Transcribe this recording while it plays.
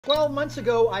12 months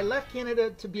ago, I left Canada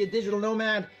to be a digital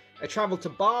nomad. I traveled to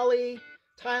Bali,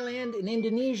 Thailand, and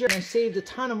Indonesia, and I saved a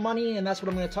ton of money, and that's what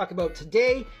I'm going to talk about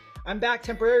today. I'm back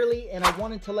temporarily, and I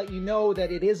wanted to let you know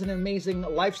that it is an amazing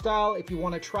lifestyle if you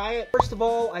want to try it. First of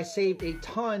all, I saved a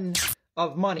ton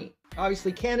of money.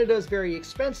 Obviously, Canada is very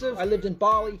expensive. I lived in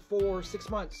Bali for 6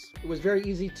 months. It was very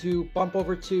easy to bump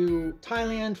over to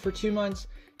Thailand for 2 months,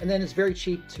 and then it's very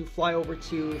cheap to fly over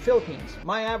to the Philippines.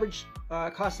 My average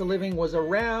cost of living was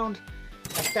around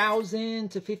 $1,000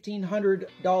 to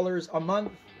 $1,500 a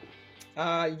month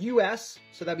US,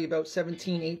 so that'd be about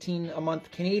 17, 18 a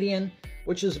month Canadian,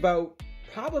 which is about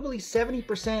probably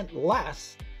 70%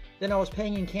 less than I was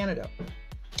paying in Canada.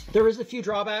 There is a few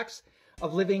drawbacks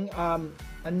of living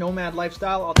a nomad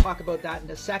lifestyle. I'll talk about that in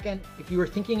a second. If you were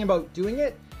thinking about doing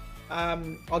it,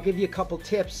 I'll give you a couple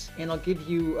tips and I'll give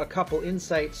you a couple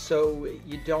insights so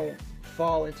you don't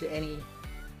fall into any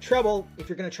trouble if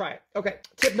you're going to try it. Okay,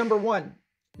 tip number 1,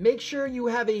 make sure you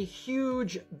have a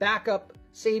huge backup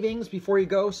savings before you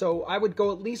go. So I would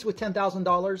go at least with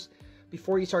 $10,000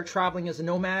 before you start traveling as a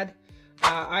nomad.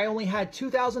 I only had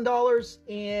 $2,000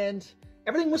 and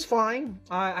everything was fine.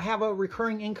 I have a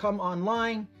recurring income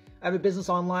online. I have a business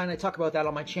online. I talk about that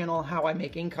on my channel, how I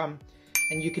make income,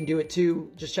 and you can do it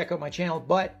too. Just check out my channel.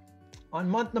 But on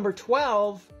month number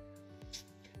 12,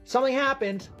 something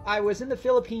happened. I was in the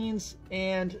Philippines,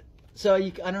 and so I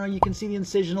don't know, you can see the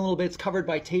incision a little bit. It's covered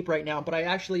by tape right now, but I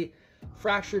actually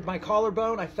fractured my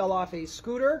collarbone. I fell off a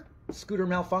scooter. The scooter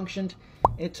malfunctioned.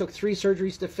 It took 3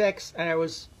 surgeries to fix, and I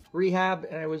was rehab,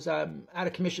 and I was out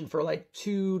of commission for like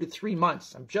 2 to 3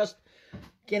 months. I'm just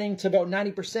getting to about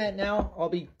 90% now. I'll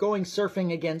be going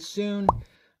surfing again soon.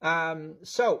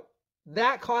 So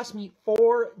that cost me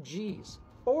 4 G's,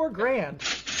 4 grand.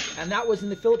 And that was in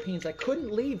the Philippines. I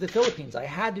couldn't leave the Philippines. I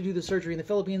had to do the surgery in the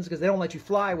Philippines because they don't let you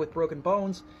fly with broken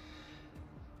bones.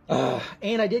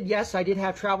 And I did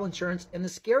have travel insurance. And the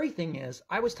scary thing is,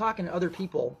 I was talking to other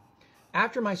people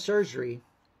after my surgery.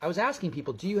 I was asking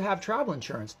people, do you have travel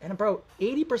insurance? And about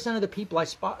 80% of the people I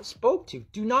spoke to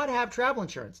do not have travel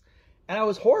insurance. And I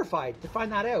was horrified to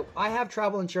find that out. I have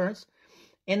travel insurance,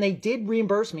 and they did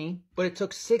reimburse me, but it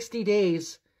took 60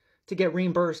 days to get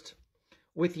reimbursed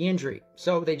with the injury.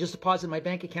 So they just deposited my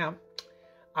bank account.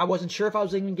 I wasn't sure if I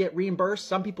was even going to get reimbursed.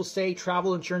 Some people say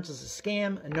travel insurance is a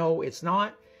scam. No, it's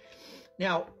not.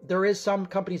 Now, there is some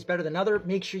companies better than others.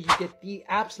 Make sure you get the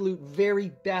absolute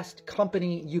very best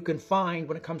company you can find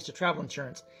when it comes to travel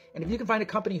insurance. And if you can find a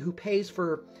company who pays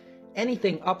for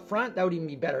anything up front, that would even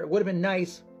be better. It would have been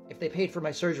nice if they paid for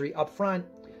my surgery up front,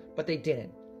 but they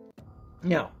didn't.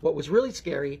 Now, what was really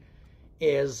scary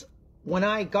is when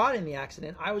I got in the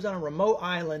accident, I was on a remote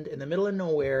island in the middle of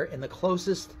nowhere, and the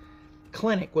closest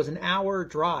clinic was an hour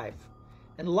drive.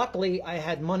 And luckily, I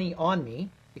had money on me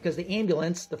because the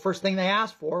ambulance, the first thing they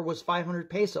asked for was 500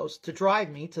 pesos to drive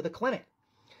me to the clinic.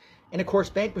 And of course,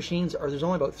 bank machines there's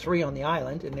only about 3 on the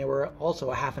island, and they were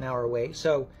also a half an hour away.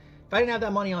 So if I didn't have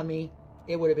that money on me,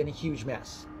 it would have been a huge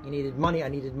mess. You needed money. I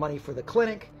needed money for the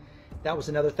clinic. That was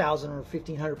another 1,000 or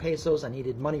 1,500 pesos. I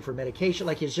needed money for medication.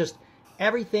 Like, it's just,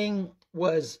 everything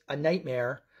was a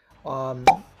nightmare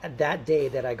that day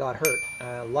that I got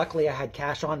hurt. Luckily, I had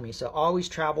cash on me. So always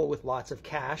travel with lots of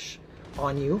cash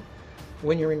on you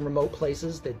when you're in remote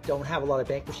places that don't have a lot of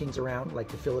bank machines around, like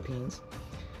the Philippines.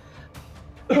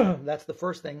 That's the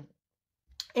first thing.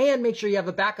 And make sure you have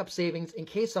a backup savings in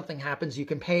case something happens. You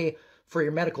can pay for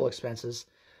your medical expenses.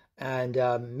 And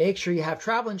make sure you have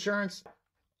travel insurance.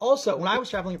 Also, when I was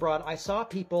traveling abroad, I saw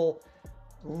people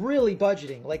really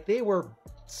budgeting. Like, they were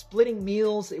splitting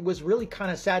meals. It was really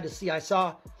kind of sad to see. I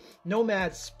saw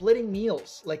nomads splitting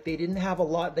meals. Like, they didn't have a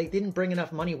lot. They didn't bring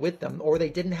enough money with them, or they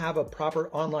didn't have a proper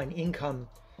online income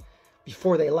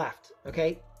before they left.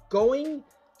 Okay, going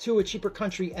to a cheaper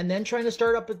country and then trying to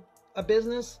start up a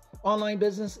business, online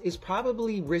business, is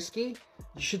probably risky.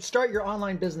 You should start your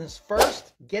online business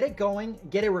first, get it going,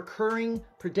 get a recurring,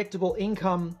 predictable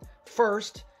income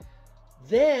first.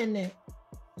 Then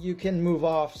you can move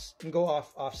off and go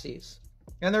off seas.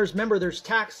 And remember, there's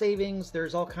tax savings.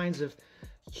 There's all kinds of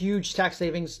huge tax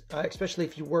savings, especially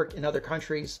if you work in other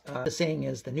countries. The saying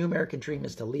is, the new American dream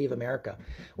is to leave America,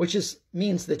 which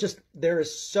means that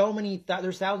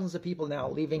there's thousands of people now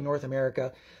leaving North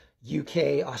America,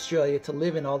 UK, Australia, to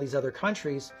live in all these other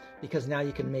countries, because now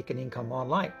you can make an income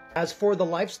online. As for the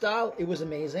lifestyle, it was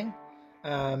amazing.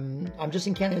 I'm just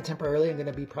in Canada temporarily. I'm going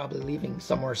to be probably leaving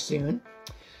somewhere soon.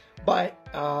 But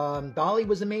Bali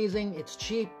was amazing. It's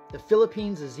cheap. The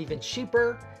Philippines is even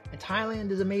cheaper. And Thailand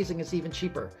is amazing. It's even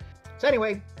cheaper. So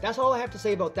anyway, that's all I have to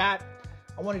say about that.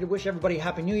 I wanted to wish everybody a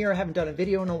Happy New Year. I haven't done a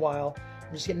video in a while.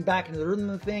 I'm just getting back into the rhythm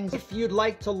of things. If you'd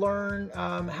like to learn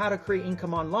how to create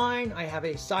income online, I have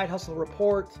a side hustle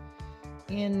report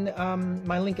in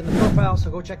my link in the profile, so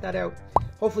go check that out.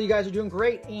 Hopefully you guys are doing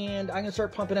great, and I'm gonna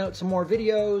start pumping out some more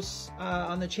videos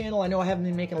on the channel. I know I haven't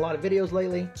been making a lot of videos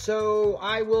lately, so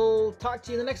I will talk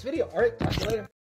to you in the next video. All right, talk to you later.